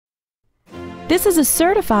This is a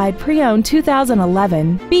certified pre-owned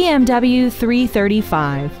 2011 BMW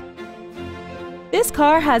 335. This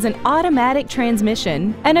car has an automatic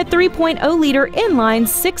transmission and a 3.0-liter inline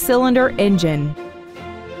six-cylinder engine.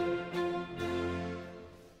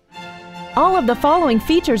 All of the following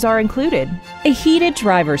features are included: a heated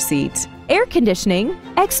driver's seat, air conditioning,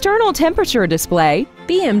 external temperature display,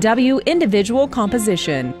 BMW individual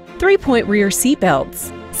composition, 3-point rear seat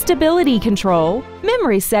belts, stability control,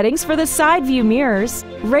 memory settings for the side view mirrors,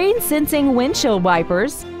 rain-sensing windshield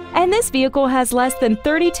wipers, and this vehicle has less than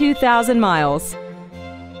 32,000 miles.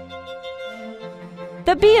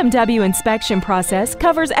 The BMW inspection process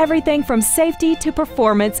covers everything from safety to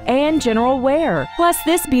performance and general wear. Plus,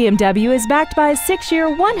 this BMW is backed by a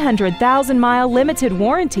 6-year, 100,000-mile limited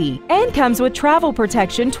warranty and comes with travel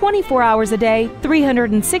protection 24 hours a day,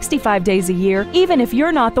 365 days a year, even if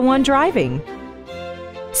you're not the one driving.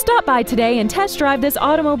 Stop by today and test drive this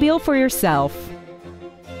automobile for yourself.